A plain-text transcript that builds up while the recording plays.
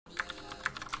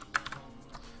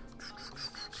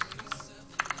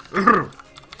Tournaments.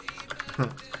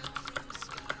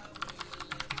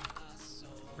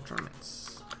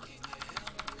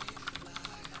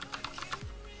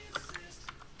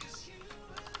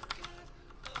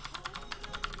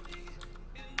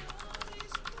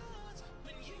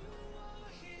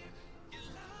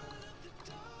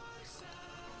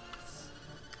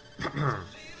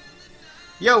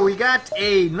 Yo, we got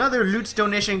another loot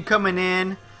donation coming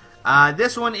in.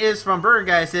 This one is from Burger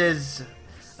Guy. It says,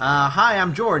 hi,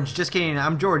 I'm George. Just kidding.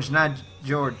 I'm George, not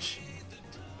George.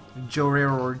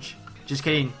 George. Just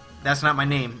kidding. That's not my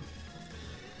name.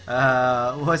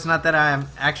 Well, it's not that I'm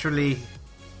actually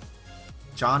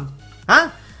John. Huh?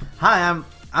 Hi,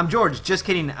 I'm George. Just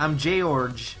kidding. I'm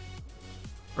George.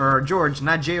 Or George,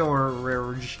 not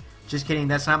George. Just kidding.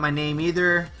 That's not my name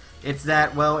either. It's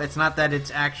that, well, it's not that,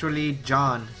 it's actually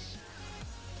John.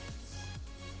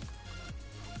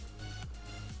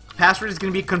 Password is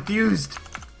going to be confused.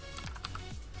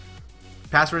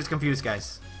 Password is confused,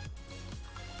 guys.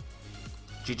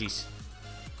 GG's.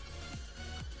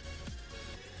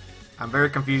 I'm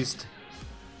very confused.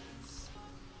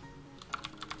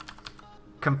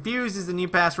 Confused is the new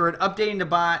password. Updating the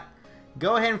bot.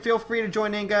 Go ahead and feel free to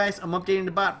join in, guys. I'm updating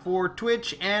the bot for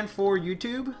Twitch and for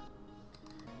YouTube.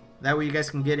 That way you guys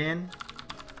can get in.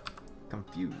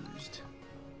 Confused.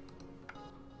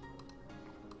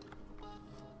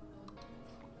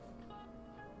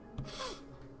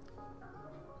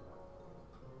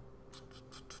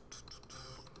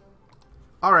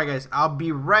 Alright guys, I'll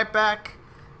be right back.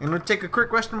 I'm going to take a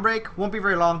quick restroom break. Won't be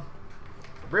very long.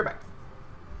 Be right back.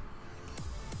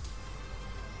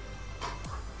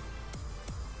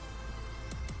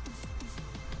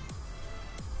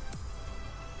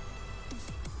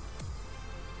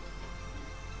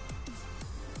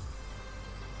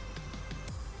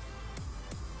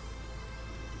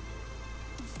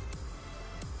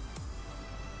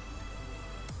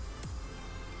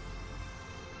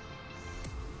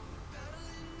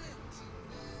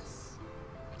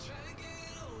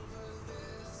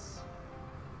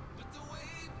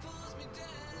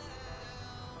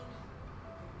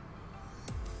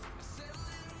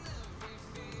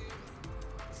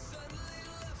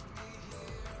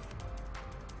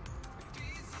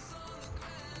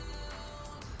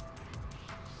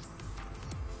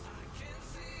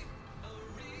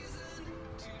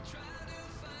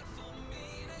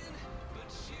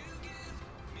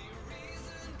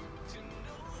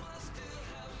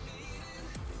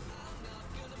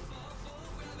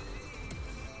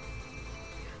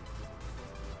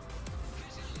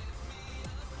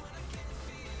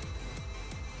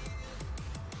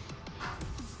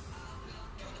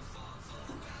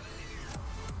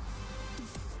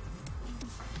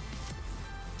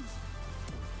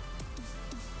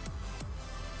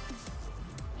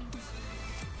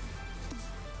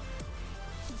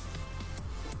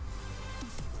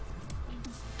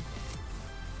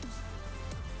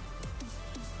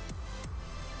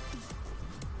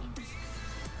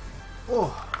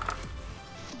 Oh,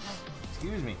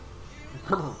 excuse me.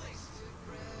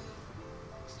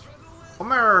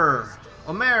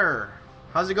 Omer,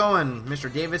 how's it going,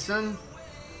 Mr. Davidson?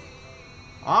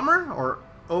 Omer or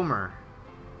Omer?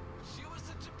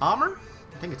 Omer?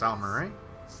 I think it's Omer, right?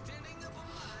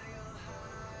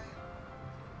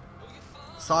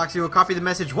 Sox, you will copy the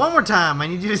message one more time. I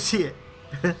need you to see it.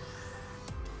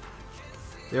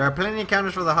 There are plenty of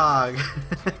counters for the hog.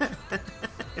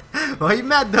 Why are you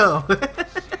mad though?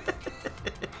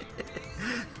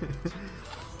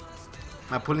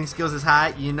 My pulling skills is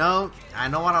high, you know. I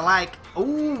know what I like.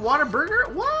 Ooh,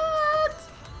 Whataburger? What?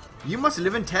 You must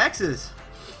live in Texas.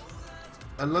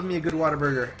 I love me a good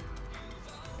Whataburger.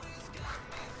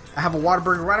 I have a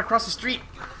Whataburger right across the street.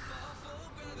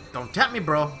 Don't tempt me,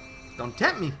 bro. Don't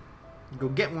tempt me. Go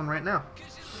get one right now.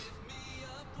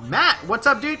 Matt, what's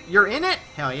up, dude? You're in it?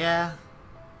 Hell yeah.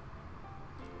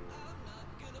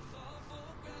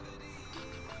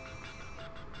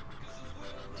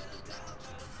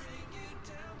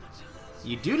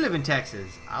 You do live in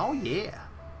Texas. Oh yeah.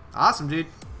 Awesome, dude.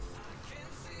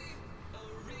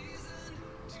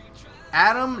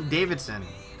 Adam Davidson.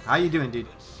 How you doing, dude?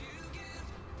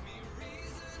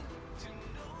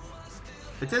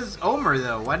 It says Omer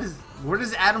though. Where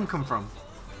does Adam come from?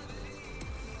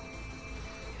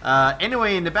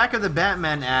 Anyway, in the back of the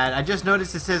Batman ad, I just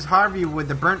noticed it says Harvey with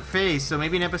the burnt face. So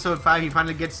maybe in episode 5 he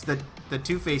finally gets the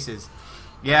two faces.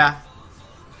 Yeah.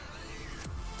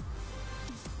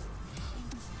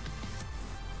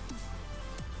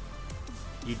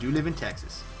 You do live in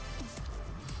Texas.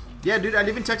 Yeah, dude, I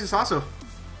live in Texas also.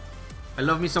 I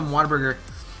love me some Whataburger.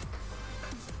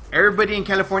 Everybody in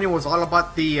California was all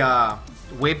about the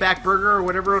Wayback Burger or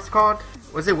whatever it's called.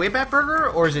 Was it Wayback Burger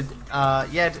or is it?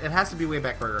 Yeah, it has to be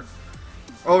Wayback Burger.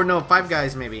 Oh no, Five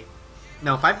Guys maybe.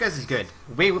 No, Five Guys is good.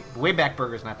 Wayback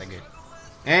Burger is not that good.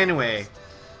 Anyway,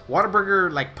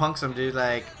 Whataburger like punks them, dude.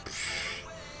 Like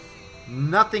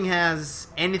nothing has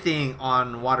anything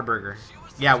on Whataburger.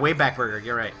 Yeah, Wayback Burger.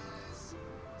 You're right.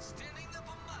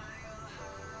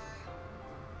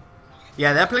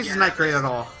 Yeah, that place is not great at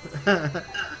all.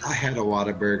 I had a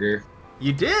Whataburger.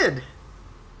 You did?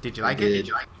 Did you like it? Did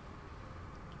you like it?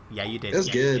 Yeah, you did. It was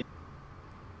good.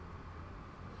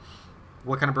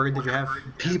 What kind of burger did you have?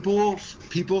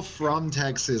 People from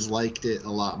Texas liked it a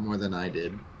lot more than I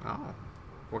did. Oh.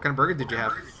 What kind of burger did you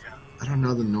have? I don't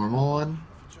know, the normal one.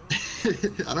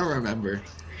 I don't remember.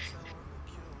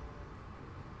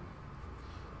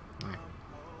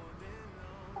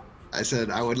 I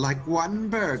said I would like one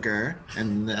burger,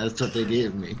 and that's what they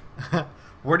gave me.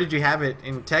 Where did you have it?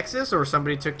 In Texas, or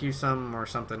somebody took you some or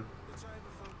something?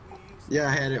 Yeah,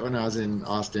 I had it when I was in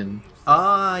Austin.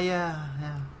 Oh, yeah,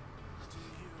 yeah.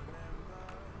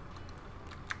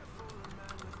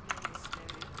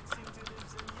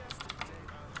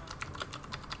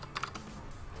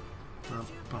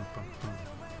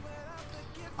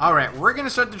 Alright, we're going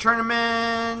to start the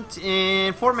tournament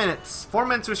in 4 minutes. 4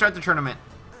 minutes we start the tournament.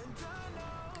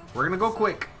 We're going to go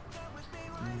quick.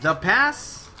 The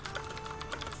pass.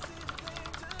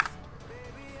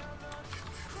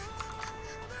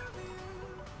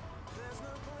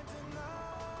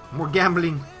 More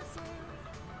gambling.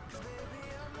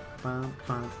 Bum,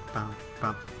 bum, bum,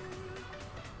 bum.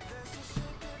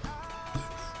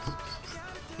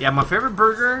 Yeah, my favorite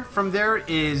burger from there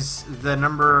is the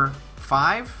number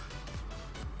 5,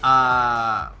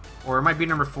 or it might be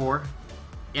number 4,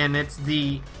 and it's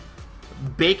the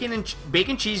bacon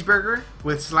cheeseburger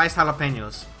with sliced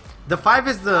jalapenos. The 5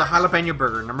 is the jalapeno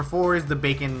burger. Number 4 is the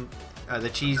bacon, the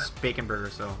cheese bacon burger.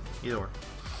 So either or.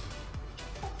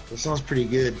 That sounds pretty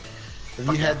good. Have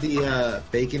you had the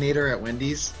Baconator at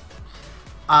Wendy's?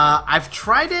 I've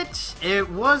tried it. It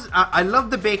was I love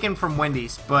the bacon from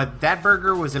Wendy's, but that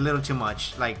burger was a little too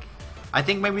much. Like, I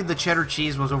think maybe the cheddar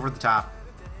cheese was over the top,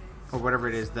 or whatever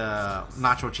it is, the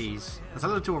nacho cheese. It's a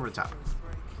little too over the top.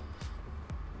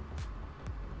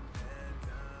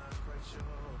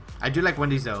 I do like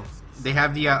Wendy's though. They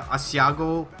have the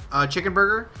Asiago chicken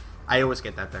burger. I always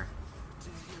get that there.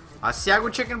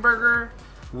 Asiago chicken burger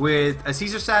with a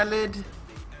Caesar salad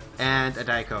and a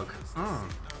Diet Coke.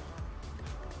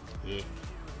 Yeah.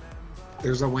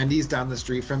 There's a Wendy's down the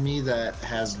street from me that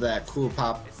has that cool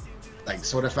pop, like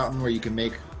soda fountain where you can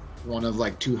make one of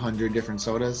like 200 different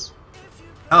sodas.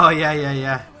 Oh yeah, yeah,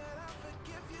 yeah.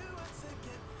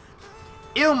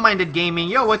 Ill-minded Gaming.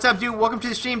 Yo, what's up, dude? Welcome to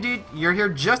the stream, dude. You're here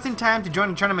just in time to join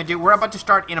the tournament, dude. We're about to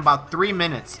start in about 3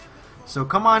 minutes. So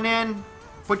come on in,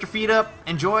 put your feet up,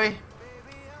 enjoy.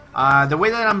 The way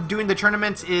that I'm doing the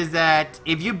tournaments is that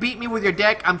if you beat me with your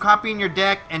deck, I'm copying your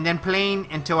deck and then playing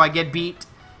until I get beat.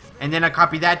 And then I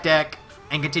copy that deck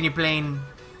and continue playing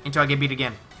until I get beat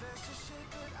again.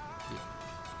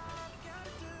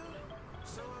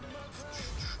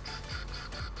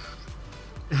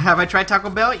 Have I tried Taco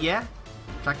Bell? Yeah.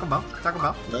 Taco Bell. Taco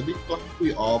Bell. That'd be fun if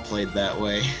we all played that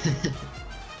way.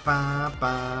 Ba,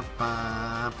 ba,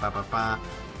 ba, ba, ba, ba.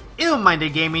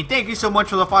 Ill-minded Gaming, thank you so much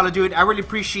for the follow, dude. I really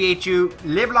appreciate you.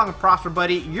 Live long and prosper,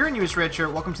 buddy. You're a newest red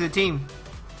shirt. Welcome to the team.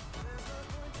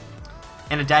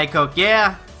 And a Diet Coke.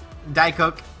 Yeah. Diet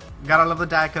Coke. Gotta love the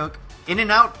Diet Coke.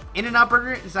 In-N-Out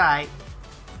Burger is alright.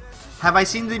 Have I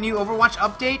seen the new Overwatch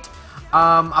update?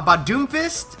 About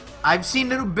Doomfist? I've seen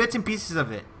little bits and pieces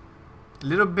of it.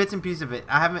 Little bits and pieces of it.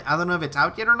 I don't know if it's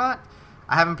out yet or not.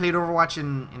 I haven't played Overwatch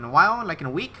in a while, like in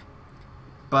a week.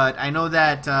 But I know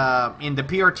that in the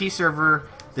PRT server,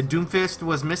 the Doomfist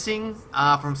was missing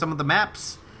from some of the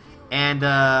maps, and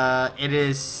it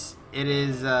is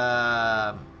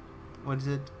what is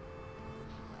it?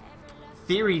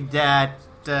 Theory that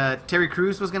Terry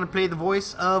Crews was gonna play the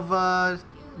voice of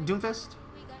Doomfist.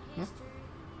 Yeah.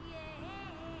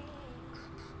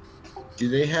 Do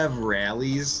they have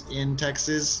rallies in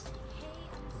Texas?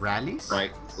 Rallies?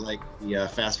 Like the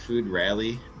fast food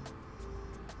rally?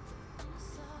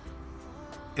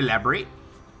 Elaborate.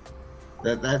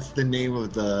 That's the name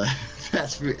of the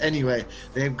fast food. Anyway,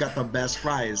 they've got the best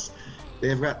fries.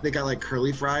 They got like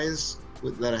curly fries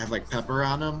that have like pepper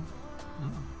on them.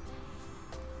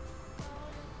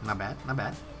 Not bad, not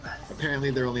bad.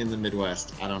 Apparently they're only in the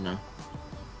Midwest. I don't know.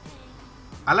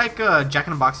 I like Jack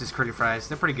in the Box's curly fries.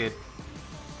 They're pretty good.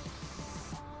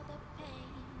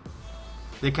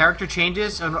 The character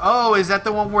changes. Oh, is that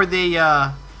the one where they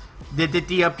they did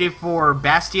the update for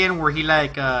Bastion where he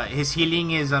like his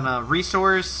healing is on a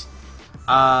resource,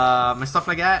 and stuff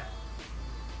like that.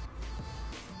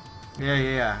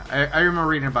 Yeah. I remember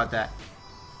reading about that.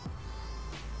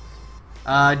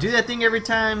 Do that thing every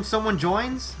time someone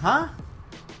joins, huh?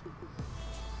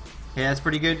 Yeah, that's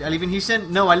pretty good. I live in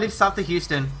Houston. No, I live south of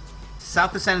Houston,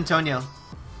 south of San Antonio.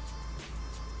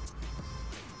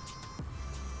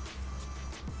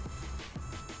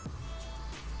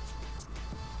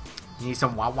 You need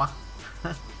some Wawa?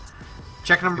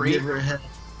 Check number 8. Have you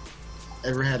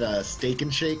ever had a steak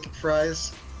and shake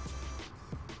fries?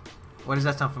 What does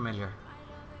that sound familiar?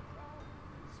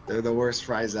 They're the worst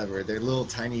fries ever. They're little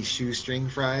tiny shoestring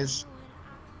fries.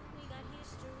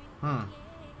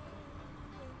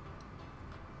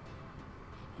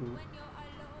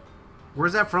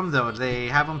 Where's that from though? They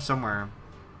have them somewhere,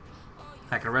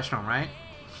 like a restaurant, right?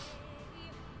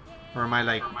 Or am I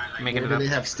like making it up? Do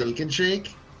they have steak and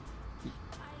shake?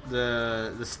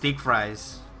 The steak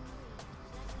fries.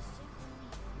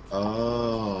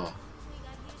 Oh.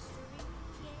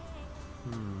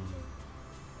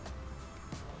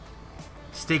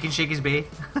 Steak and Shake is Bay.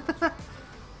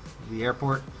 The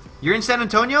airport. You're in San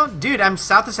Antonio? Dude, I'm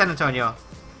south of San Antonio.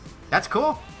 That's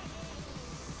cool.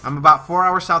 I'm about 4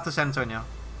 hours south of San Antonio.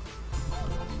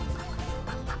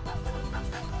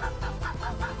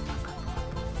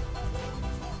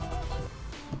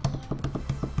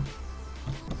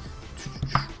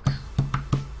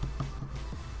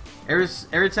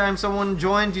 Every time someone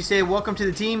joins, you say, welcome to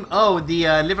the team. Oh, the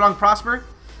live long prosper.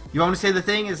 You want me to say the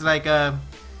thing? It's like,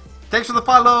 thanks for the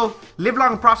follow. Live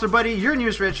long and prosper, buddy. You're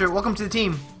newest red shirt. Welcome to the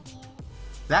team.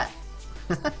 That?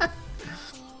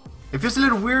 It feels a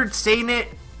little weird saying it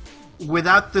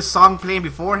without the song playing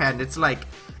beforehand. It's like,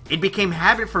 it became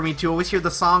habit for me to always hear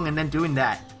the song and then doing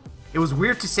that. It was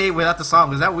weird to say it without the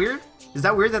song. Is that weird? Is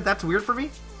that weird that that's weird for me?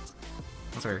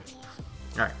 That's weird.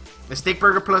 Alright. A steak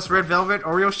burger plus red velvet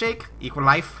Oreo shake. Equal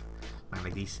life. Not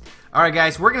like these. Alright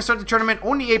guys, we're going to start the tournament.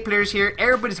 Only 8 players here.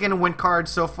 Everybody's going to win cards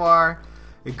so far.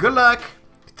 Good luck.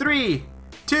 3,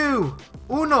 2,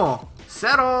 1.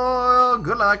 Settle.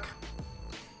 Good luck.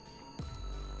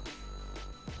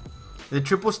 The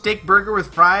triple steak burger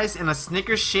with fries and a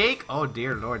Snickers shake. Oh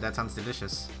dear lord, that sounds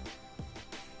delicious.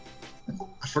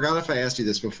 I forgot if I asked you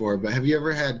this before, but have you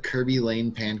ever had Kirby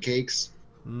Lane pancakes?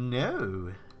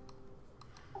 No.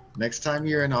 Next time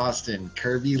you're in Austin,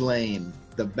 Kirby Lane,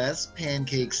 the best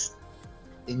pancakes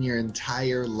in your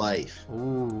entire life.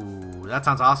 Ooh, that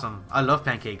sounds awesome. I love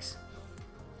pancakes.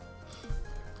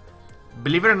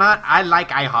 Believe it or not, I like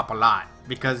IHOP a lot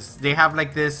because they have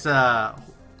like this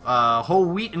whole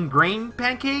wheat and grain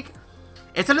pancake.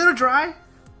 It's a little dry,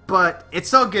 but it's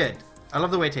so good. I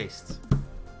love the way it tastes.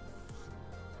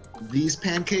 These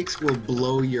pancakes will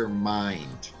blow your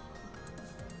mind.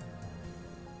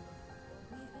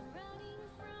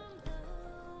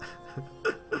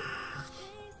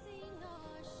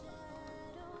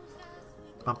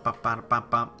 Bum, bum, bum, bum,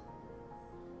 bum.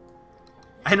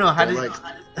 I know how to like...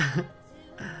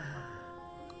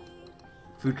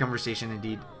 Food conversation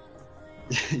indeed.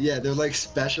 Yeah, they're like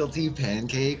specialty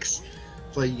pancakes.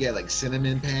 So you get like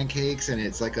cinnamon pancakes, and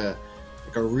it's like a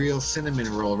real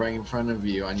cinnamon roll right in front of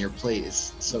you on your plate.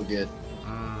 It's so good.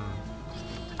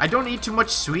 I don't eat too much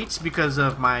sweets because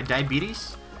of my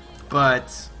diabetes,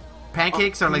 but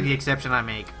pancakes are like the exception I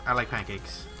make. I like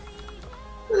pancakes.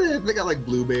 They got like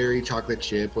blueberry, chocolate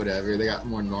chip, whatever. They got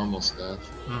more normal stuff.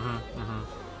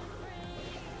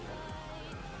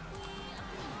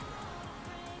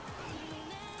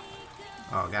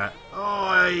 Oh, got it. Oh,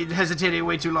 I hesitated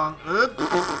way too long.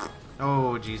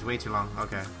 Oh, geez, way too long.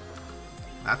 Okay,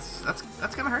 that's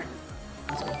gonna hurt.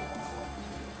 That's good.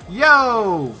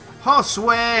 Yo,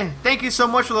 Josue, thank you so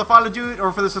much for the follow, dude,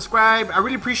 or for the subscribe. I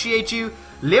really appreciate you.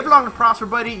 Live long and prosper,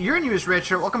 buddy. You're newest red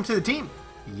shirt. Welcome to the team.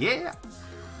 Yeah.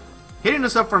 Hitting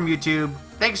us up from YouTube.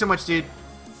 Thank you so much, dude.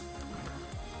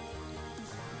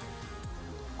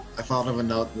 I thought of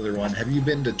another one. Have you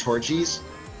been to Torchy's?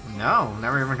 No,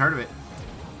 never even heard of it.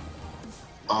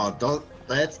 Oh,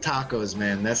 that's tacos,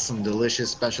 man. That's some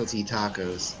delicious specialty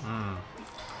tacos.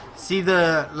 See,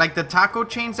 the taco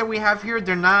chains that we have here,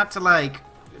 they're not like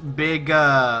big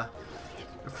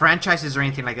franchises or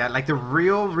anything like that. Like the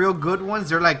real good ones,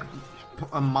 they're like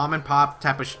a mom and pop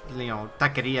type of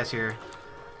taquerias here.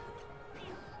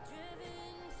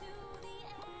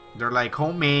 They're like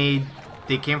homemade.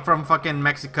 They came from fucking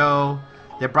Mexico.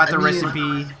 They brought the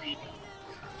recipe.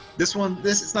 This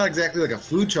it's not exactly like a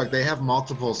food truck. They have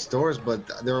multiple stores, but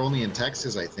they're only in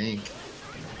Texas, I think.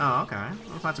 Oh, okay.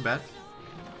 That's not too bad.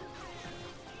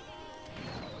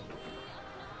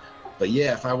 But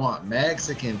yeah, if I want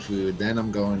Mexican food, then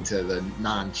I'm going to the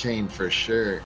non-chain for sure.